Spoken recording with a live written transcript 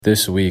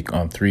This week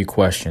on Three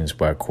Questions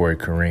by Corey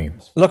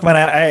Kareem. Look, man,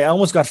 I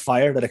almost got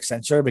fired at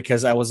Accenture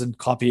because I wasn't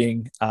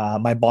copying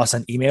my boss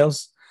on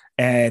emails.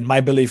 And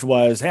my belief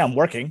was, hey, I'm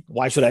working.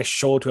 Why should I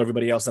show to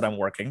everybody else that I'm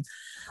working?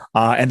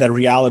 And that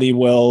reality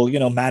will,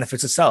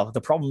 manifest itself.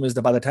 The problem is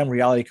that by the time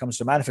reality comes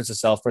to manifest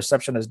itself,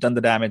 perception has done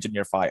the damage and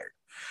you're fired.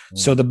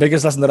 So the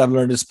biggest lesson that I've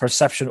learned is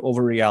perception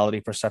over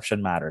reality.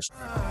 Perception matters.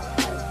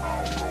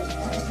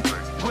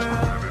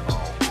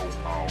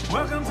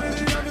 Welcome to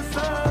the other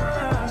side.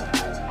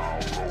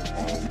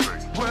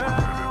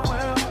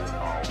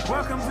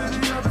 Welcome to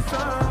the other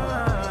side.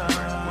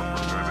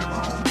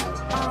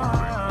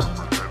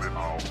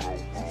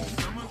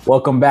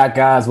 Welcome back,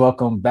 guys.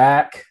 Welcome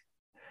back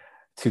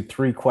to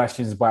Three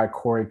Questions by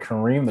Corey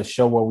Kareem, the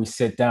show where we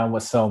sit down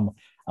with some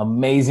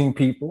amazing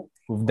people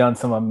who've done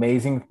some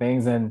amazing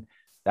things. And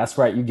that's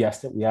right, you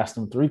guessed it. We asked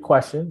them three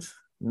questions,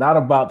 not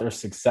about their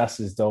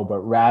successes, though, but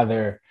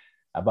rather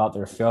about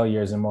their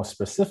failures, and most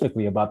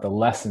specifically about the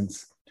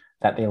lessons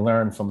that they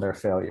learned from their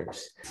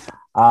failures.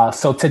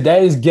 So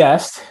today's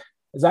guest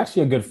is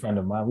actually a good friend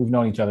of mine. We've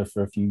known each other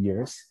for a few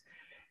years.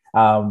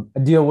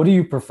 Adil, what do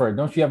you prefer?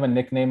 Don't you have a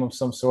nickname of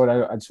some sort?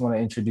 I just want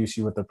to introduce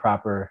you with the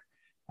proper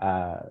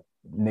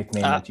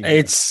nickname. That you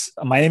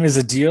My name is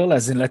Adil,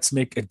 as in let's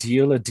make a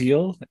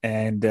deal.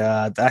 And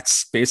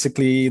that's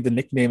basically the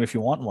nickname if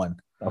you want one.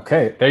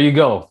 Okay, there you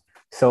go.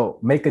 So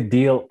make a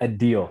deal.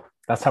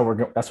 That's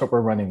what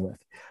we're running with.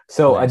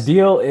 So Nice.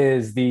 Adil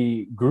is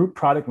the group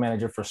product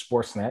manager for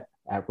Sportsnet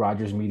at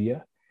Rogers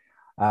Media.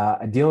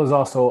 Adil is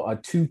also a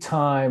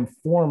two-time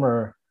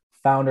former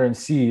founder and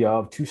CEO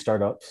of two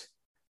startups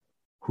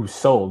who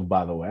sold,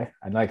 by the way.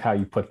 I like how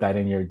you put that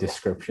in your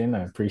description.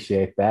 I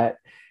appreciate that.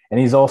 And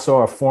he's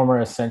also a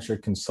former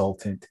Accenture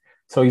consultant.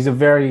 So he's a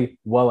very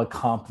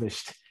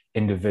well-accomplished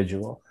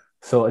individual.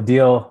 So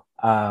Adil,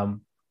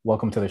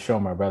 welcome to the show,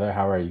 my brother.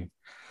 How are you?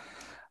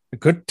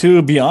 Good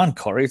to be on,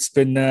 Corey. It's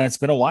been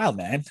a while,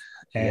 man.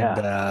 And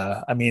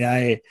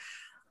Yeah.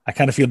 I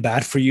kind of feel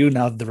bad for you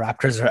now that the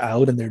Raptors are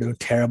out and they're doing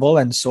terrible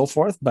and so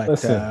forth. But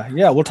Listen.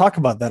 we'll talk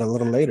about that a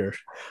little later.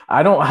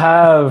 I don't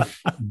have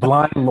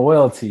blind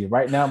loyalty.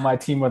 Right now, my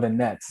team are the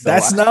Nets. So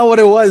That's not what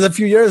it was a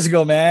few years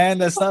ago, man.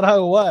 That's not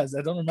how it was.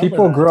 I don't remember.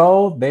 people that.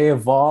 grow, they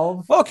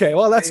evolve, Okay,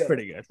 well, that's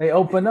pretty good. they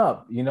open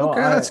up.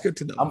 Okay, that's good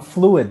to know. I'm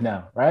fluid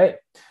now, right?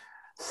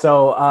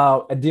 So,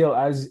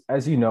 Adil,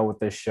 as you know, with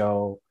this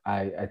show,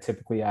 I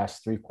typically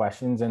ask three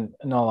questions, and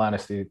in all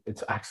honesty,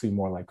 it's actually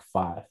more like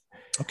five.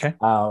 Okay.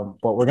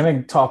 But we're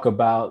going to talk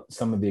about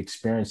some of the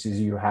experiences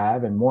you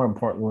have, and more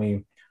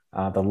importantly,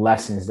 the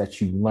lessons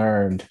that you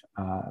learned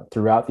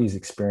throughout these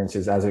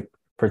experiences as it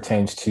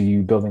pertains to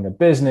you building a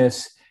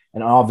business,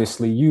 and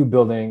obviously you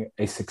building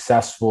a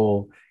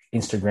successful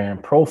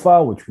Instagram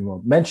profile, which we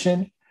won't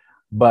mention.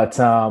 But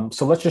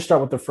so let's just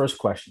start with the first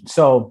question.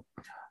 So,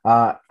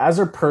 as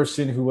a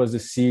person who was the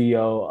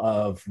CEO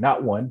of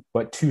not one,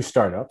 but two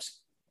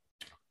startups,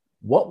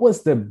 what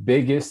was the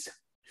biggest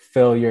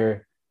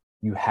failure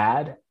you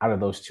had out of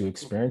those two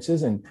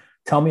experiences? And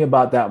tell me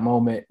about that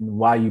moment and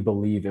why you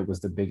believe it was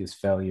the biggest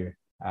failure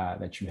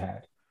that you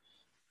had.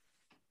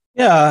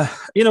 Yeah,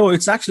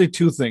 it's actually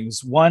two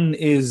things. One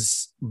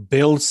is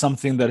build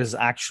something that is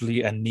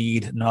actually a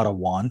need, not a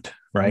want,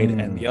 right?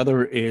 And the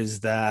other is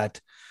that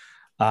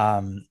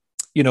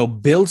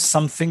build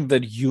something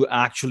that you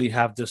actually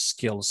have the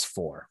skills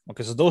for.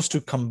 Okay, so those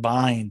two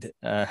combined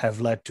have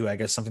led to, I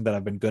guess, something that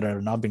I've been good at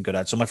or not been good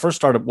at. So my first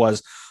startup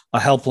was a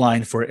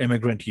helpline for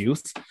immigrant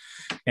youth.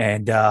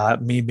 And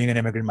me being an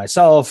immigrant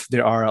myself,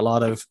 there are a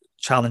lot of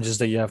challenges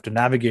that you have to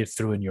navigate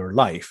through in your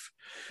life.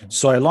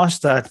 So I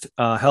launched that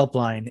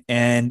helpline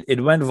and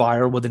it went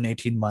viral within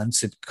 18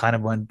 months. It kind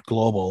of went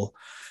global.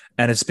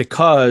 And it's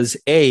because,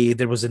 A,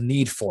 there was a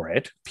need for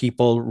it.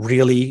 People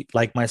really,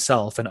 like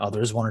myself and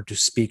others, wanted to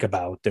speak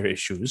about their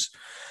issues.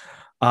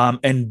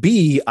 And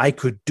B, I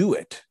could do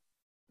it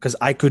because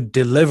I could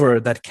deliver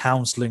that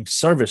counseling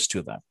service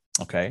to them.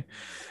 Okay.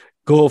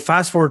 Go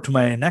fast forward to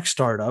my next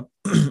startup.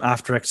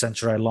 After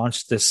Accenture, I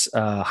launched this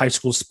high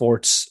school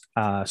sports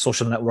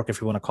social network,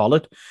 if you want to call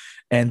it.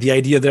 And the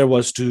idea there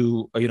was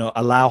to,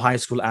 allow high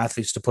school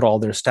athletes to put all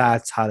their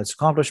stats, highlights,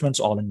 accomplishments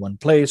all in one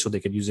place so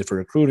they could use it for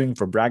recruiting,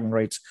 for bragging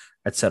rights,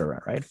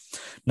 etc. Right?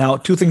 Now,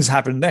 two things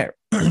happened there.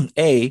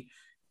 A,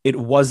 it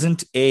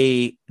wasn't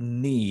a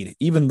need,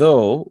 even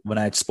though when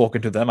I'd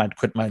spoken to them, I'd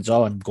quit my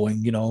job. I'm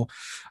going,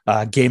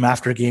 game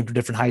after game to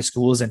different high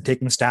schools and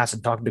taking stats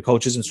and talking to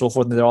coaches and so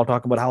forth. And they're all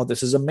talking about how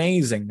this is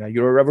amazing.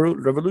 You're a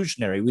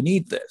revolutionary. We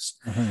need this.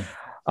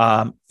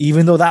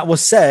 Even though that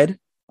was said,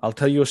 I'll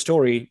tell you a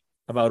story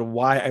about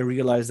why I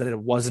realized that it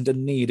wasn't a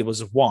need, it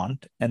was a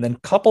want. And then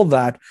couple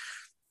that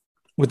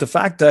with the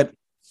fact that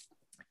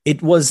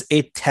it was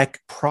a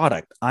tech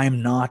product.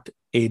 I'm not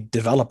a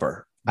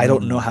developer. I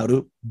don't know how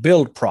to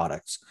build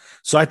products.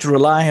 So I had to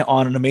rely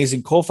on an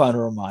amazing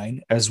co-founder of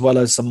mine, as well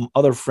as some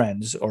other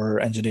friends or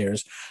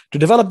engineers to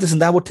develop this.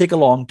 And that would take a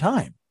long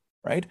time.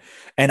 Right.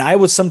 And I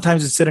was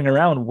sometimes just sitting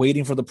around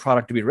waiting for the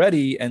product to be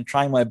ready and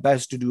trying my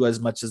best to do as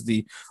much of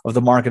the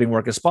marketing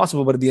work as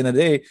possible. But at the end of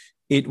the day,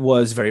 it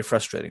was very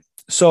frustrating.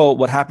 So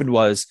what happened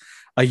was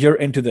a year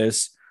into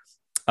this,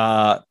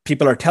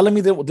 people are telling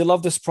me they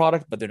love this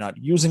product, but they're not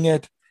using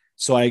it.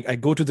 So I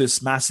go to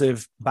this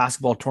massive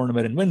basketball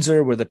tournament in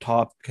Windsor where the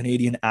top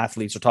Canadian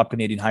athletes or top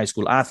Canadian high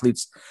school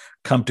athletes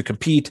come to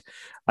compete.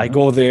 I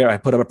go there, I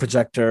put up a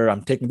projector,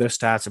 I'm taking their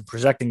stats and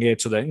projecting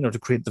it so that, to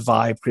create the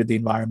vibe, create the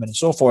environment and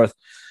so forth.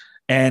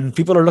 And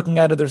people are looking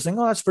at it, they're saying,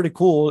 oh, that's pretty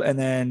cool. And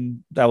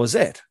then that was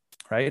it,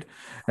 right?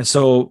 And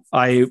so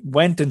I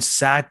went and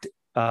sat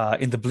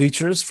in the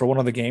bleachers for one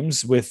of the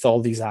games with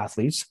all these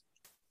athletes.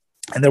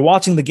 And they're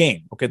watching the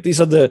game. Okay,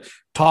 these are the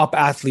top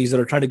athletes that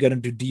are trying to get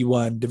into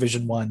D1,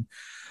 Division One,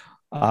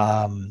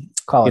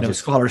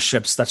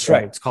 scholarships. That's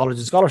right. It's college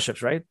and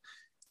scholarships, right?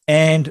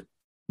 And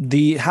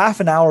the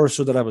half an hour or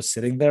so that I was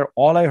sitting there,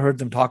 all I heard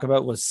them talk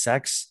about was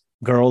sex,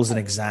 girls, and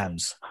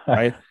exams,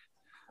 right?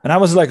 And I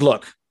was like,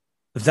 look,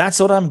 that's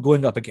what I'm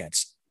going up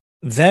against.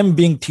 Them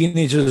being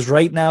teenagers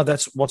right now,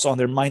 that's what's on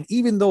their mind,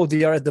 even though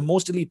they are at the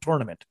most elite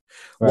tournament,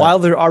 while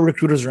there are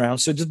recruiters around.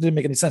 So it just didn't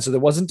make any sense. So there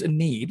wasn't a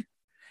need.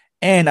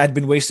 And I'd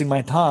been wasting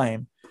my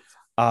time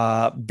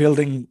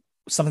building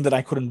something that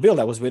I couldn't build.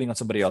 I was waiting on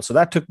somebody else. So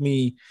that took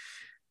me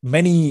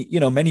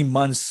many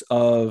months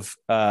of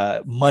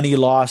money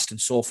lost and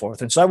so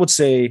forth. And so I would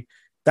say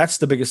that's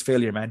the biggest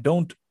failure, man.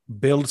 Don't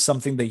build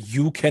something that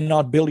you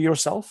cannot build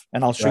yourself.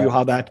 And I'll show you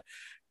how that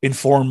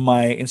informed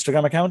my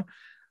Instagram account.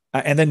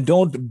 And then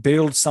don't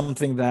build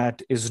something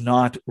that is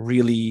not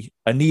really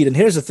a need. And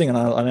here's the thing, and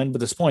I'll end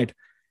with this point.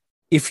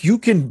 If you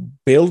can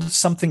build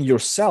something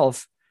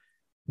yourself,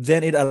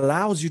 then it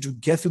allows you to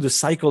get through the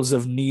cycles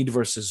of need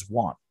versus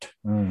want.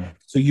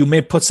 So you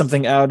may put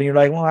something out and you're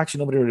like, well, actually,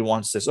 nobody really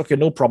wants this. Okay,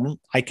 no problem.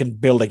 I can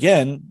build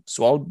again,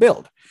 so I'll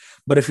build.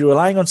 But if you're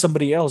relying on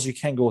somebody else, you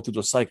can't go through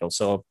those cycles.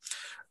 So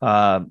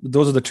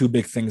those are the two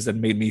big things that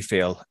made me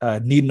fail.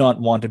 Need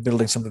not want to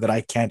building something that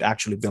I can't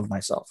actually build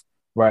myself.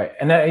 Right.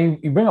 And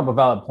you bring up a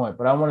valid point,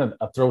 but I want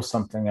to throw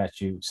something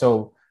at you.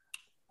 So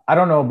I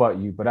don't know about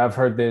you, but I've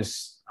heard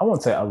this, I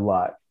won't say a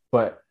lot,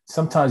 but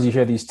sometimes you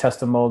hear these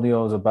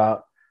testimonials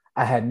about,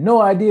 I had no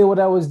idea what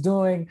I was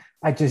doing.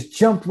 I just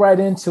jumped right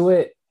into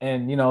it.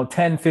 And,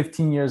 10,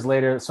 15 years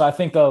later. So I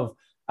think of,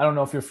 I don't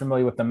know if you're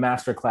familiar with the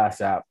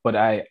Masterclass app, but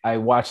I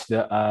watched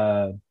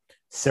the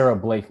Sarah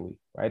Blakely,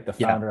 right? The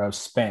founder of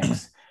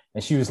Spanx.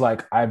 And she was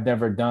like, I've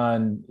never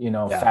done,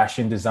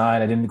 fashion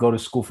design. I didn't go to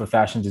school for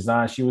fashion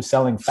design. She was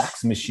selling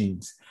fax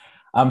machines.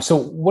 So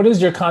what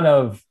is your kind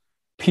of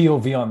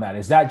POV on that?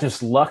 Is that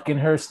just luck in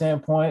her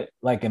standpoint,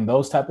 like in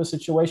those type of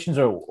situations?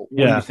 Or what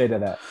do you say to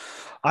that?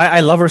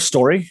 I love her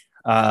story.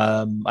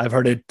 I've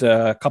heard it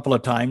a couple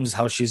of times,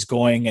 how she's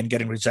going and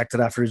getting rejected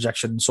after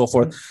rejection and so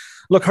forth.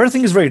 Look, her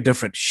thing is very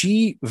different.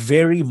 She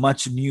very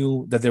much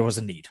knew that there was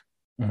a need.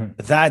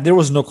 That there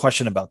was no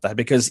question about that,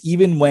 because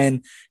even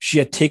when she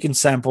had taken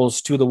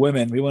samples to the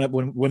women,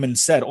 when women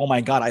said, oh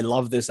my God, I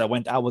love this, I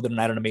went out with it and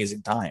I had an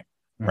amazing time.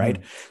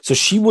 Right. So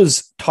she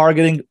was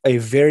targeting a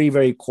very,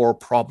 very core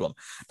problem.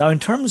 Now, in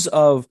terms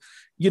of,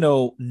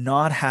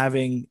 not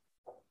having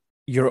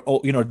your,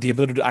 the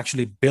ability to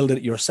actually build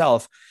it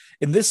yourself,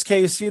 in this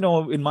case,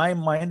 in my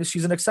mind,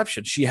 she's an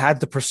exception. She had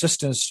the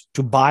persistence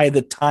to buy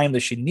the time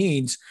that she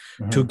needs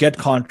to get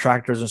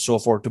contractors and so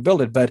forth to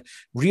build it. But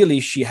really,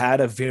 she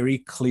had a very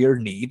clear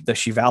need that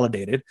she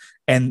validated.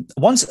 And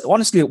once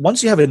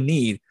you have a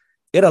need,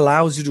 it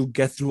allows you to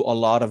get through a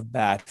lot of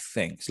bad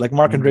things. Like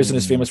Mark Andreessen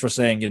is famous for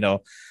saying,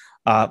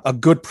 a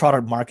good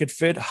product market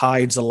fit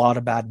hides a lot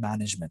of bad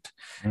management.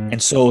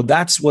 And so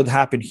that's what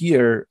happened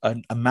here. A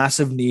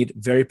massive need,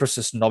 very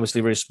persistent,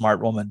 obviously very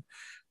smart woman,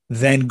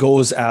 then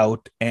goes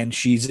out and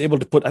she's able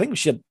to I think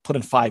she had put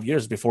in 5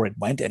 years before it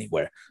went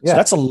anywhere. So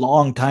that's a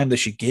long time that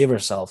she gave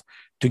herself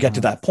to get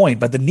to that point.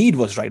 But the need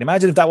was right.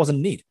 Imagine if that wasn't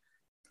need.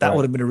 That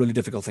would have been a really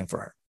difficult thing for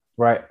her.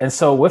 Right. And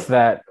so with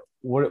that,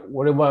 what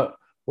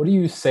do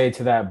you say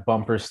to that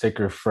bumper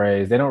sticker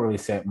phrase? They don't really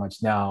say it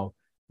much now.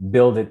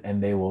 Build it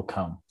and they will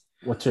come.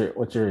 What's your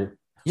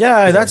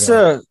that's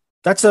a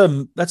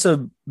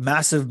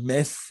massive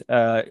myth.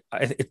 To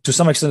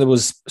some extent, it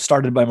was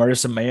started by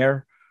Marissa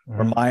Mayer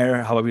or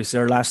Meyer, however you say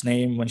her last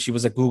name, when she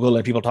was at Google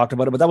and people talked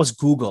about it. But that was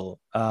Google,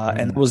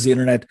 and it was the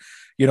internet,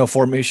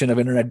 formation of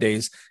internet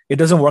days. It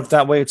doesn't work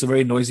that way. It's a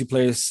very noisy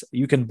place.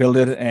 You can build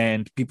it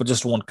and people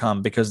just won't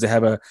come because they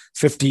have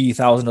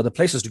 50,000 other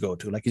places to go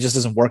to. Like, it just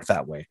doesn't work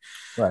that way.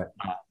 Right.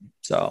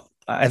 So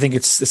I think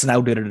it's an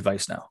outdated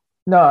advice now.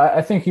 No,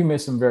 I think you made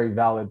some very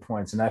valid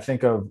points. And I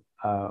think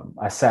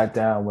I sat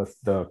down with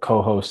the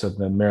co-host of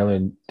the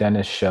Marilyn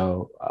Dennis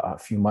show a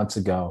few months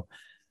ago,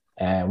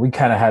 and we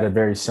kind of had a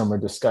very similar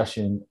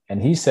discussion.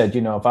 And he said,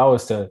 if I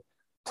was to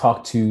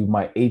talk to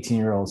my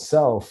 18-year-old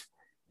self,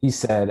 he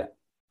said,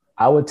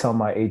 I would tell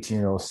my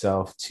 18-year-old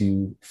self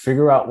to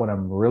figure out what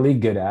I'm really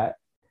good at,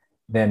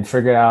 then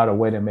figure out a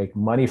way to make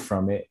money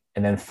from it,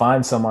 and then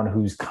find someone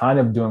who's kind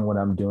of doing what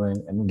I'm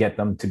doing and get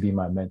them to be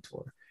my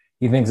mentor.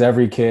 He thinks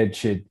every kid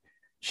should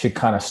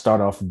kind of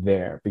start off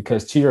there,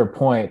 because to your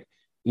point,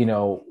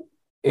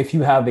 if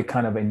you have the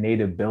kind of innate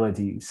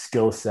ability,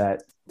 skill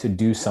set to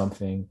do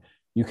something,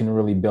 you can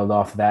really build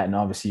off of that. And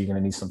obviously, you're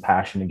going to need some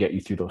passion to get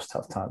you through those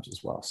tough times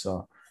as well.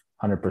 So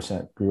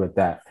 100% agree with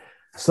that.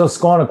 So let's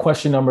go on to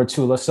question number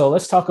 2.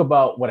 Let's talk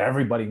about what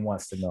everybody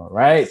wants to know,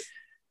 right?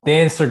 The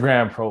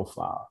Instagram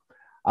profile.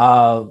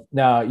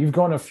 Now, you've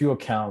grown a few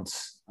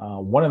accounts.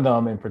 One of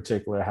them in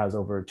particular has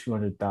over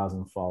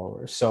 200,000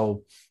 followers.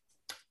 So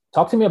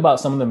talk to me about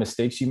some of the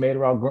mistakes you made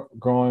around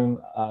growing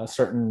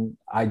certain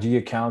IG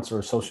accounts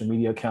or social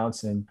media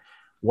accounts, and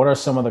what are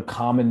some of the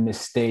common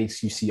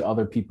mistakes you see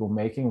other people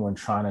making when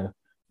trying to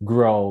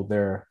grow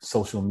their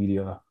social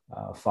media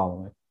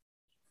following?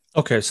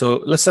 Okay,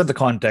 so let's set the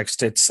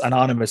context. It's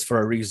anonymous for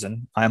a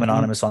reason. I'm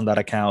anonymous on that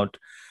account.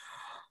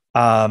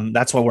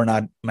 That's why we're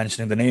not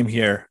mentioning the name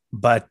here.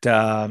 But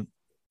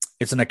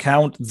it's an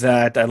account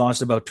that I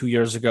launched about 2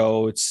 years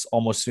ago. It's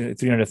almost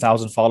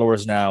 300,000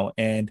 followers now.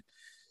 And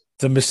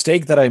the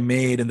mistake that I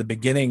made in the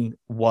beginning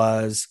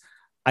was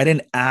I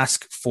didn't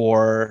ask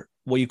for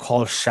what you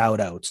call shout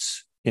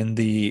outs in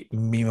the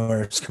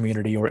memers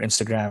community or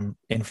Instagram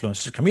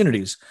influencer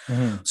communities.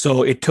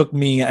 So it took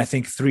me, I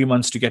think, 3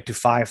 months to get to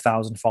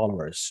 5,000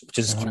 followers, which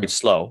is quite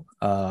slow.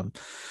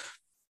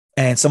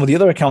 And some of the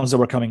other accounts that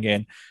were coming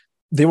in,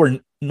 they were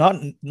not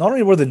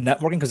only were they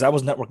networking, because I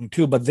was networking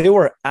too, but they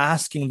were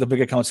asking the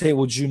big accounts, hey,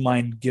 would you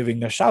mind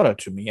giving a shout out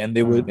to me? And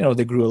they would,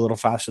 they grew a little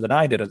faster than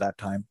I did at that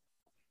time.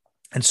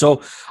 And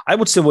so I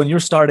would say when you're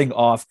starting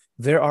off,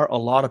 there are a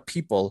lot of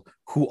people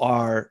who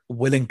are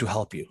willing to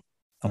help you.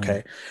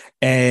 Okay.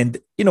 And,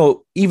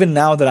 even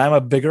now that I'm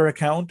a bigger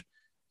account,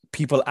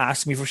 people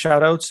ask me for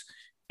shout outs,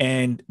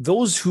 and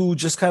those who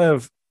just kind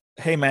of,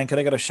 hey man, can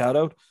I get a shout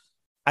out?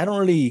 I'm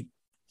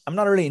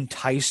not really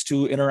enticed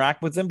to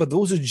interact with them, but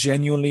those who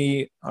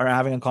genuinely are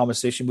having a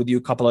conversation with you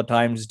a couple of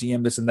times,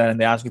 DM this and that, and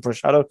they ask you for a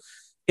shout out,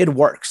 it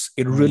works.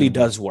 It really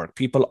does work.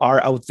 People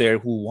are out there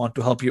who want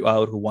to help you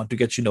out, who want to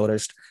get you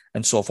noticed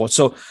and so forth.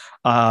 So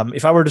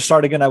if I were to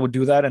start again, I would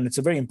do that. And it's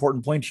a very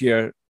important point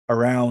here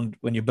around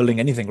when you're building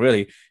anything,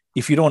 really.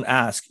 If you don't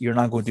ask, you're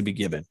not going to be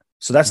given.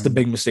 So that's the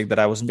big mistake that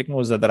I was making,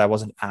 was that I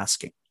wasn't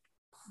asking.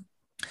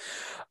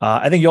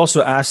 I think you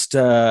also asked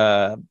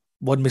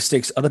what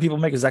mistakes other people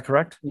make. Is that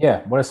correct?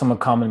 Yeah. What are some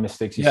common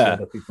mistakes you see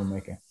other people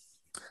making?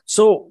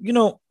 So,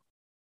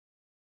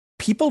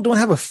 people don't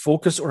have a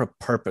focus or a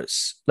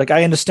purpose. Like,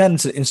 I understand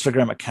it's an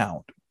Instagram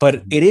account, but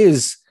it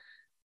is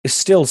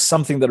still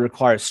something that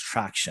requires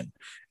traction.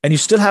 And you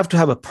still have to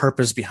have a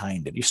purpose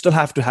behind it. You still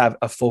have to have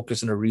a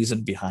focus and a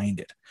reason behind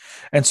it.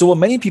 And so what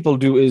many people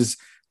do is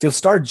they'll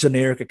start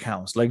generic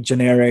accounts, like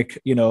generic,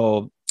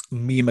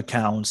 meme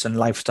accounts and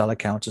lifestyle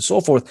accounts and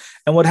so forth.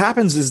 And what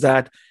happens is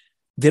that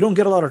they don't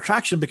get a lot of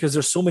traction because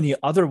there's so many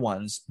other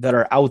ones that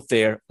are out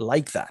there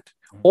like that.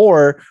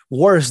 Or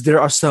worse, there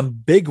are some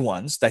big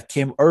ones that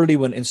came early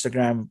when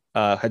Instagram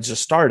had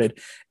just started,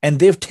 and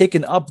they've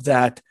taken up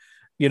that,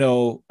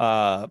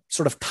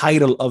 sort of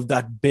title of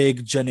that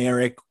big,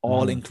 generic,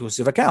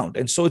 all-inclusive account.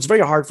 And so it's very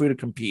hard for you to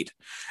compete.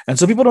 And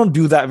so people don't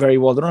do that very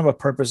well. They don't have a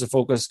purpose, a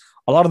focus.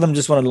 A lot of them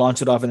just want to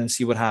launch it off and then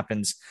see what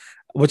happens,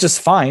 which is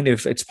fine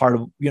if it's part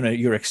of,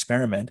 your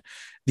experiment.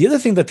 The other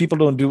thing that people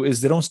don't do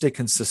is they don't stay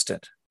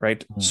consistent,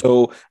 right?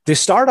 So they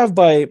start off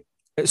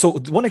so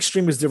one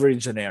extreme is they're very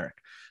generic.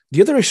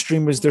 The other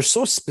extreme is they're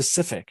so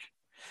specific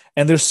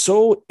and they're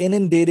so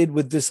inundated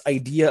with this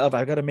idea of,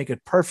 I've got to make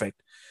it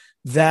perfect,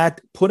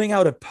 that putting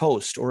out a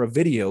post or a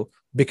video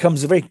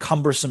becomes a very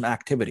cumbersome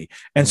activity.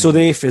 And so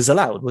they fizzle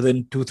out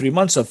within 2-3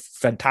 months of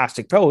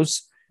fantastic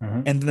posts.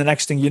 And then the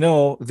next thing you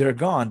know, they're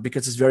gone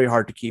because it's very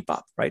hard to keep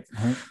up, right?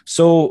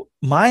 So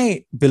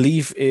my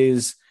belief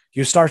is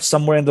you start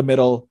somewhere in the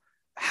middle,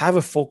 have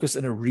a focus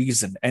and a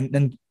reason.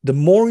 And the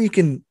more you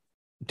can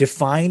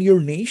define your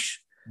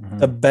niche,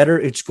 the better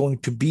it's going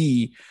to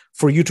be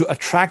for you to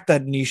attract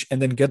that niche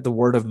and then get the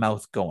word of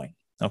mouth going.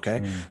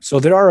 Okay. So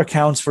there are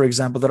accounts, for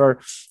example, that are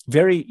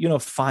very,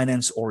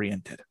 finance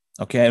oriented.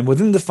 Okay. And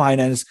within the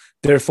finance,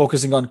 they're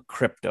focusing on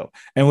crypto.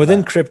 And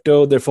within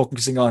crypto, they're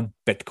focusing on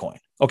Bitcoin.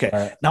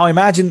 Okay. Now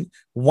imagine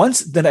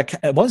once that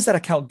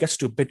account gets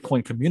to a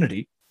Bitcoin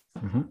community,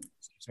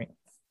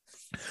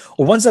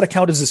 or once that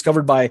account is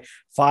discovered by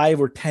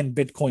 5 or 10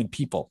 Bitcoin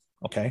people.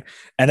 Okay.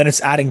 And then it's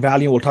adding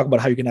value. We'll talk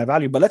about how you can add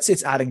value, but let's say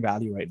it's adding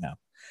value right now.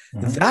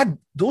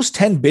 Those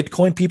 10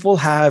 Bitcoin people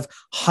have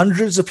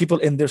hundreds of people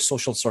in their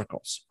social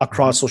circles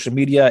across social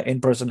media, in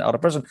person, out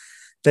of person.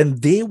 Then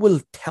they will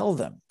tell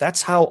them.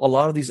 That's how a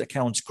lot of these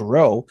accounts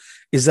grow,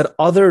 is that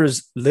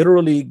others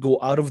literally go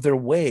out of their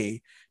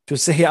way to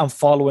say, hey, I'm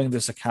following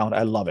this account.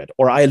 I love it.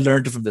 Or I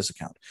learned it from this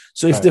account.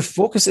 So if the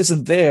focus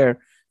isn't there,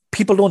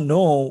 people don't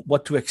know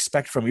what to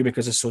expect from you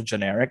because it's so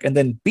generic. And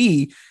then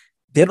B,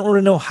 they don't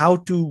really know how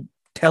to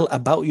tell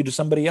about you to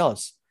somebody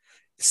else.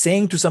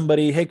 Saying to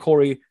somebody, hey,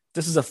 Corey,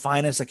 this is a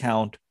finance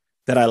account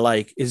that I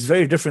like, is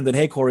very different than,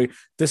 hey, Corey,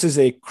 this is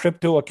a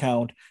crypto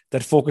account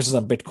that focuses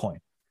on Bitcoin.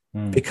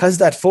 Because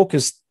that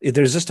focus,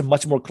 there's just a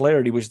much more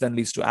clarity, which then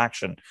leads to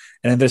action.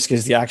 And in this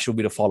case, the action will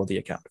be to follow the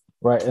account.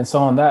 Right. And so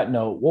on that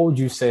note, what would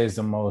you say is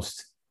the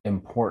most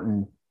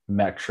important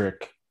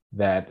metric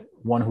that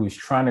one who's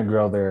trying to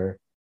grow their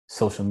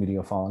social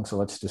media following, so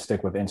let's just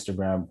stick with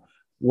Instagram,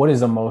 what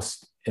is the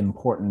most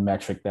important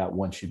metric that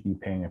one should be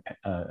paying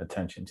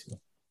attention to?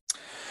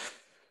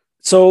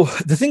 So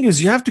the thing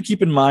is, you have to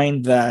keep in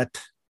mind that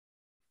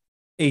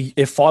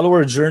a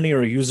follower journey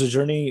or a user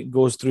journey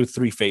goes through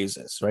three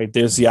phases, right?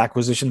 There's the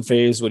acquisition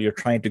phase where you're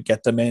trying to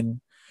get them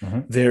in.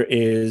 Mm-hmm. There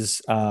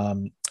is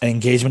an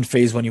engagement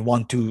phase when you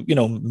want to,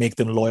 make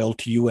them loyal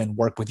to you and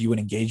work with you and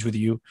engage with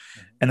you.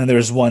 And then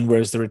there's one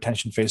where it's the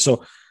retention phase.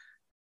 So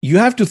you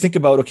have to think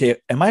about, okay,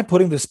 am I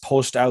putting this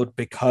post out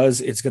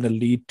because it's going to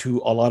lead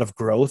to a lot of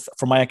growth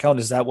for my account?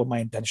 Is that what my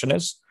intention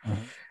is?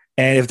 Mm-hmm.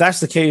 And if that's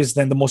the case,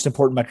 then the most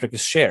important metric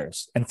is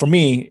shares. And for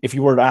me, if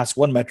you were to ask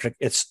one metric,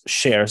 it's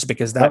shares,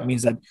 because that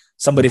means that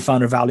somebody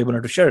found it valuable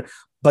enough to share.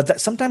 But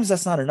sometimes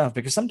that's not enough,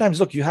 because sometimes,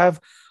 look, you have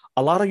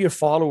a lot of your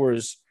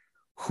followers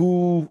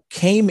who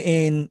came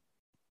in,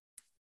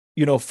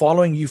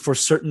 following you for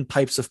certain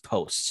types of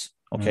posts,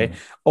 okay?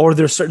 Or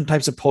there's certain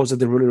types of posts that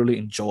they really, really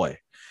enjoy.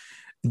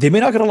 They may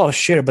not get a lot of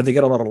share, but they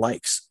get a lot of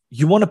likes.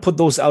 You want to put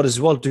those out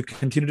as well to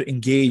continue to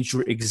engage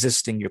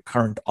your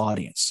current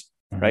audience,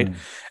 right?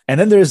 And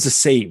then there's the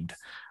saved.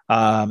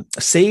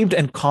 Saved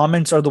and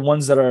comments are the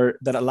ones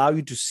that allow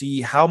you to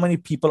see how many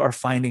people are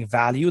finding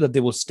value that they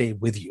will stay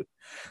with you.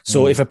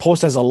 So if a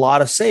post has a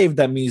lot of saved,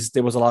 that means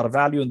there was a lot of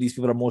value, and these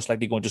people are most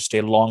likely going to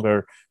stay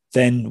longer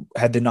than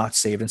had they not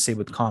saved and saved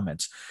with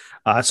comments.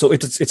 So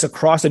it's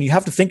across, and you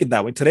have to think it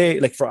that way. Today,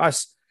 like for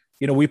us,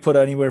 we put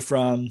anywhere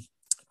from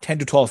 10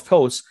 to 12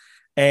 posts,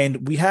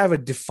 and we have a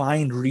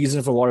defined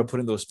reason for why we're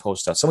putting those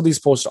posts out. Some of these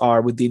posts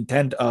are with the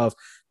intent of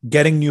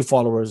getting new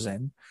followers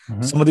in.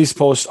 Some of these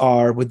posts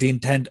are with the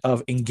intent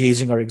of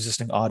engaging our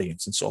existing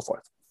audience and so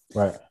forth.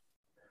 Right.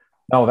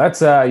 No,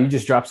 that's you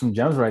just dropped some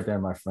gems right there,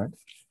 my friend.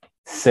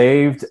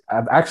 Saved.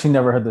 I've actually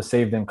never heard the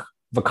saved in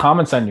the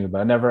comments. I knew,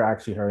 but I never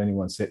actually heard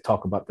anyone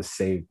talk about the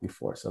saved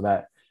before. So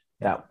that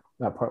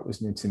part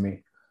was new to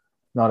me.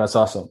 No, that's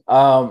awesome.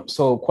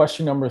 So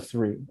question number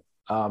 3.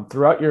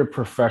 Throughout your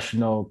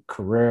professional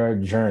career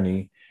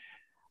journey,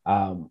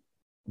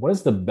 what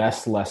is the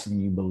best lesson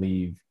you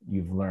believe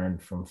you've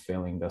learned from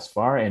failing thus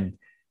far? And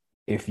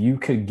if you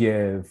could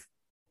give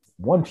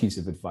one piece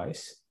of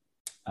advice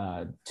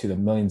to the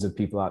millions of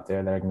people out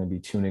there that are going to be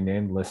tuning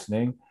in,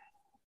 listening,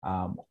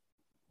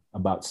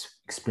 about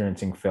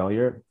experiencing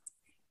failure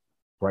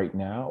right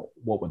now,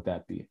 what would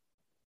that be?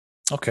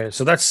 Okay,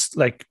 so that's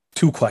like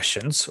 2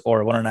 questions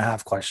or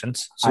 1.5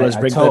 questions. So let's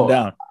break that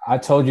down. I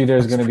told you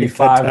there's going to be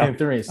 5 and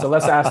 3. So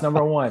let's ask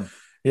number 1.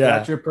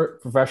 Yeah. Throughout your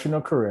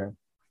professional career,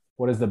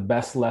 what is the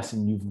best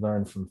lesson you've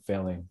learned from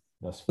failing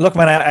thus far? Look,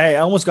 man, I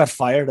almost got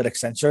fired at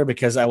Accenture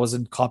because I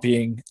wasn't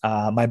copying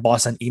my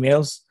boss on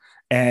emails.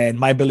 And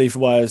my belief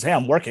was, hey,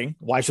 I'm working.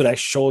 Why should I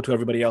show to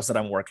everybody else that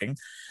I'm working?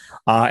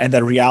 And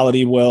that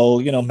reality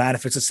will,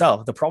 manifest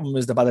itself. The problem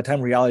is that by the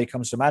time reality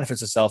comes to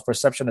manifest itself,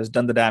 perception has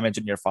done the damage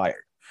and you're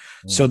fired.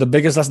 So the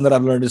biggest lesson that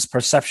I've learned is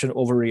perception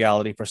over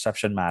reality.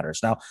 Perception matters.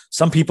 Now,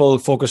 some people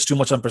focus too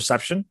much on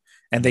perception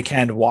and they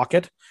can't walk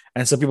it.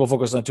 And some people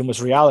focus on too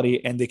much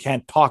reality and they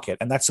can't talk it.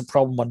 And that's a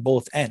problem on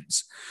both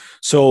ends.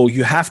 So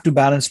you have to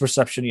balance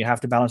perception. You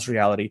have to balance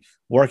reality,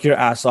 work your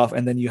ass off.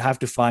 And then you have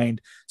to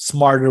find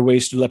smarter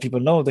ways to let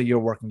people know that you're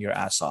working your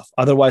ass off.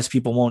 Otherwise,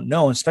 people won't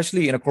know,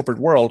 especially in a corporate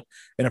world,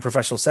 in a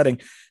professional setting.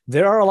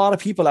 There are a lot of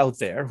people out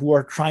there who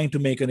are trying to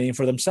make a name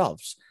for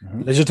themselves,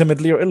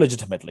 legitimately or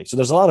illegitimately. So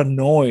there's a lot of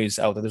noise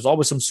out there. There's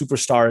always some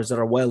superstars that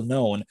are well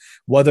known,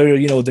 whether,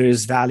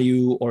 there's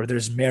value or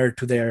there's merit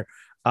to their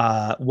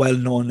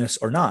well-knownness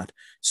or not.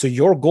 So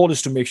your goal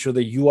is to make sure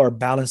that you are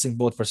balancing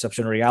both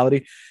perception and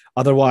reality.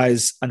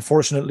 Otherwise,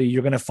 unfortunately,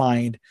 you're going to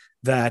find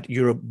that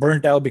you're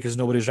burnt out because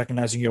nobody's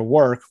recognizing your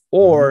work,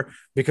 or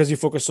because you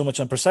focus so much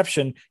on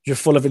perception, you're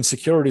full of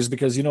insecurities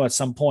because, at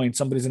some point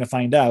somebody's going to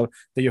find out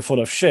that you're full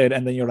of shit.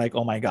 And then you're like,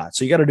 oh my God.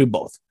 So you got to do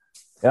both.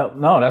 Yeah,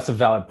 no, that's a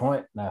valid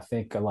point. And I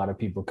think a lot of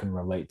people can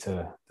relate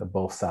to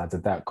both sides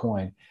of that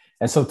coin.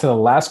 And so to the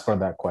last part of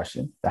that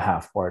question, the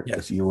half part,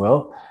 if you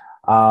will,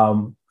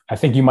 I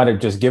think you might have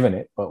just given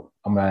it, but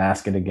I'm going to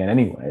ask it again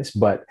anyways.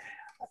 But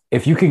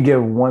if you could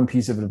give one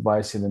piece of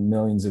advice to the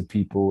millions of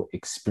people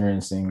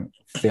experiencing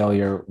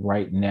failure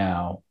right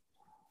now,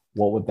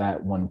 what would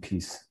that one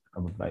piece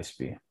of advice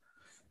be?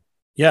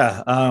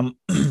 Yeah.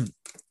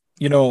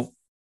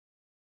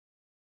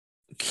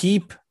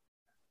 Keep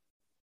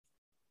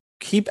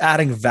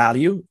adding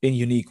value in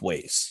unique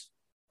ways.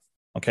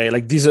 Okay.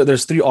 Like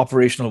there's 3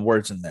 operational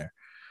words in there.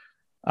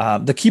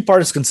 The key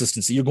part is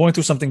consistency. You're going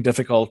through something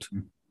difficult.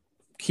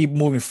 Keep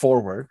moving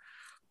forward.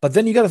 But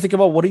then you got to think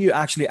about, what are you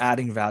actually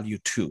adding value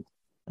to,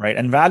 right?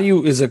 And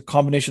value is a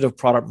combination of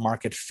product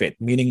market fit,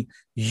 meaning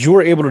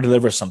you're able to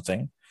deliver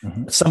something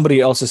that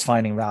somebody else is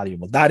finding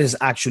valuable. That is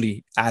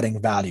actually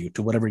adding value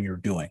to whatever you're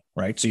doing,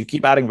 right? So you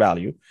keep adding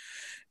value,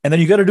 and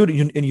then you got to do it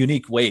in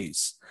unique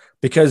ways,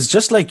 because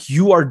just like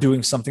you are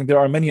doing something, there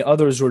are many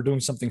others who are doing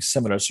something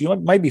similar. So you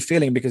might be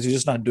failing because you're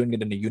just not doing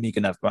it in a unique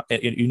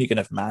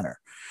enough manner.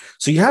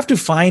 So you have to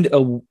find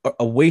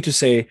a way to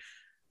say,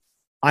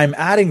 I'm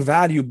adding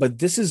value, but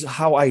this is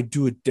how I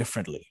do it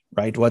differently,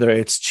 right? Whether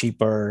it's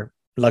cheaper,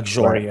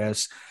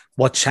 luxurious,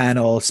 what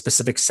channel,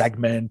 specific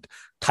segment,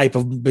 type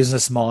of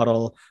business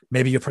model,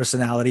 maybe your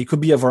personality,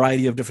 could be a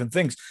variety of different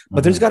things,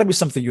 but there's got to be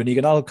something unique.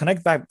 And I'll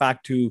connect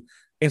back to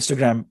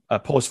Instagram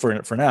post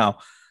for now.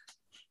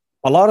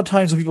 A lot of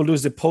times what people do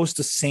is they post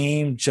the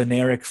same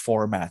generic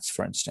formats,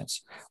 for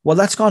instance. Well,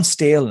 that's gone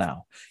stale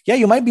now. Yeah,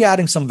 you might be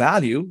adding some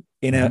value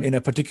in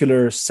a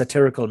particular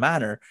satirical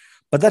manner,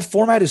 but that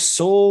format is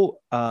so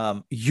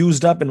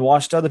used up and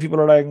washed out that people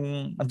are like,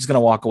 I'm just going to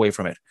walk away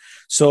from it.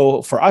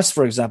 So for us,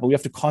 for example, we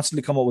have to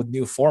constantly come up with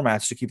new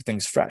formats to keep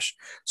things fresh.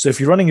 So if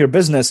you're running your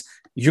business,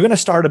 you're going to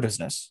start a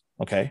business,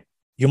 okay?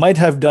 You might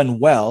have done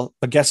well,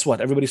 but guess what?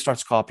 Everybody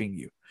starts copying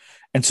you.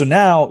 And so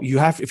now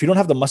if you don't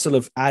have the muscle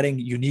of adding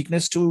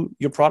uniqueness to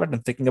your product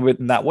and thinking of it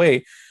in that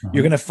way,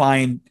 you're going to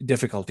find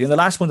difficulty. And the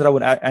last one that I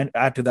would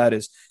add to that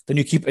is then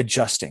you keep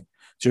adjusting.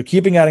 So you're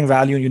keeping adding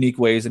value in unique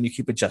ways, and you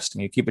keep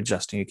adjusting,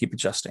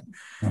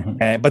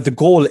 But the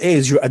goal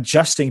is you're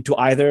adjusting to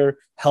either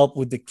help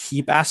with the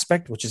keep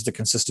aspect, which is the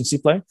consistency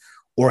play,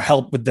 or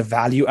help with the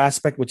value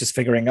aspect, which is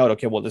figuring out,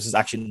 okay, well, this is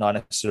actually not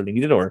necessarily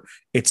needed, or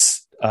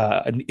it's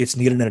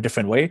needed in a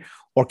different way,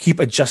 or keep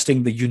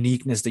adjusting the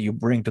uniqueness that you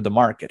bring to the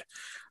market.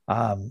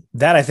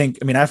 That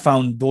I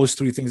found those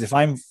three things. If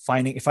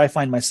I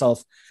find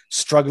myself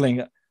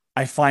struggling,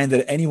 I find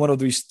that any one of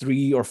these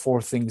 3 or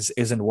 4 things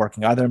isn't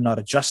working. Either I'm not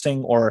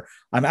adjusting or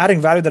I'm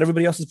adding value that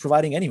everybody else is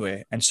providing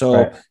anyway. And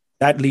so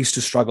that leads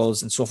to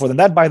struggles and so forth.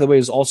 And that, by the way,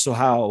 is also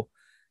how,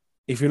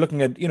 if you're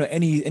looking at,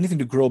 anything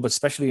to grow, but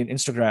especially in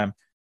Instagram,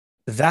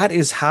 that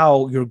is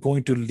how you're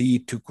going to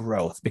lead to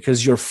growth,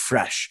 because you're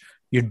fresh,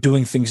 you're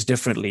doing things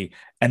differently,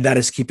 and that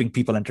is keeping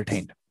people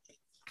entertained.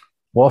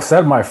 Well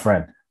said, my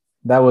friend.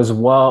 That was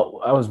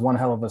one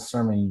hell of a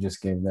sermon you just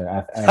gave there.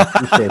 I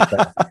appreciate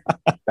that.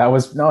 That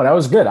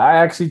was good. I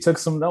actually took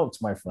some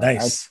notes, my friend.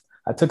 Nice.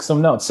 I took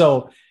some notes.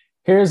 So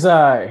here's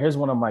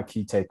one of my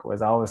key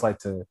takeaways. I always like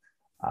to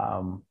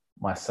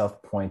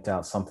myself point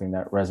out something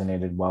that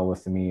resonated well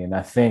with me. And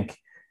I think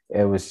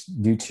it was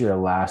due to your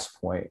last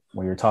point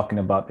where you're talking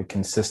about the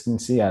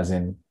consistency, as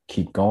in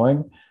keep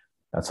going.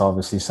 That's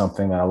obviously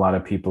something that a lot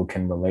of people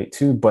can relate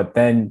to. But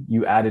then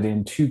you added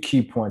in 2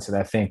 key points that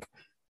I think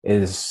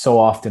is so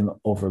often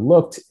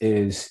overlooked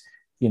is,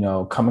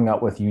 coming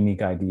up with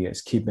unique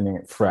ideas, keeping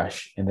it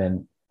fresh, and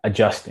then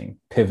adjusting,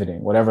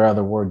 pivoting, whatever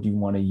other word you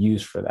want to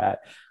use for that.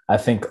 I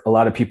think a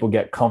lot of people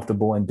get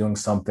comfortable in doing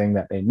something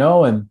that they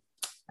know. And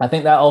I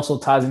think that also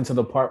ties into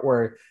the part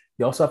where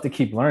you also have to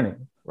keep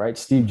learning, right?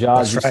 Steve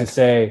Jobs used to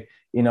say,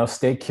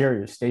 stay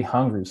curious, stay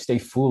hungry, stay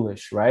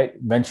foolish, right?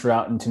 Venture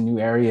out into new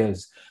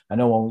areas. I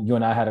know when you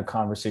and I had a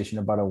conversation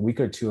about a week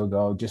or 2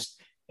 ago,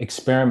 just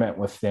experiment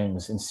with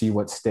things and see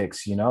what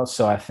sticks,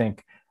 So I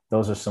think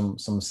those are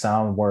some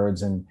sound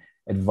words and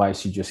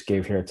advice you just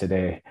gave here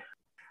today.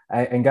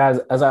 And guys,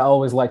 as I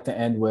always like to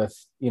end with,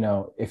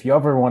 if you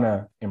ever want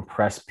to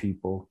impress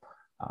people,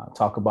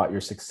 talk about your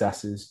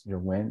successes, your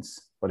wins.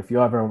 But if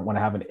you ever want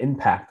to have an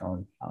impact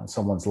on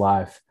someone's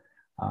life,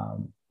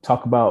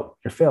 talk about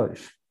your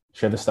failures,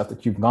 share the stuff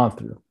that you've gone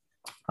through.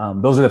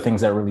 Those are the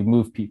things that really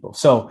move people.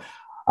 So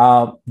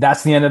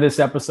that's the end of this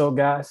episode,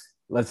 guys.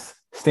 Let's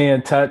stay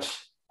in touch.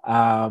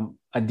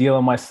 Adil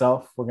and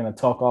myself, we're going to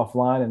talk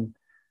offline and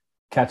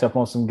catch up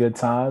on some good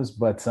times.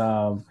 But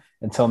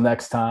until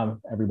next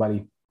time,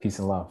 everybody, peace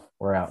and love.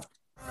 We're out.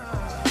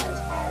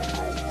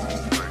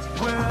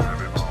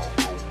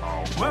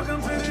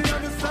 Welcome to the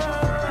other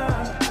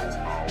side.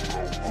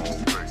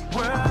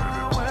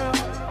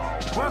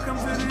 Welcome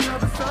to the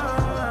other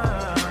side.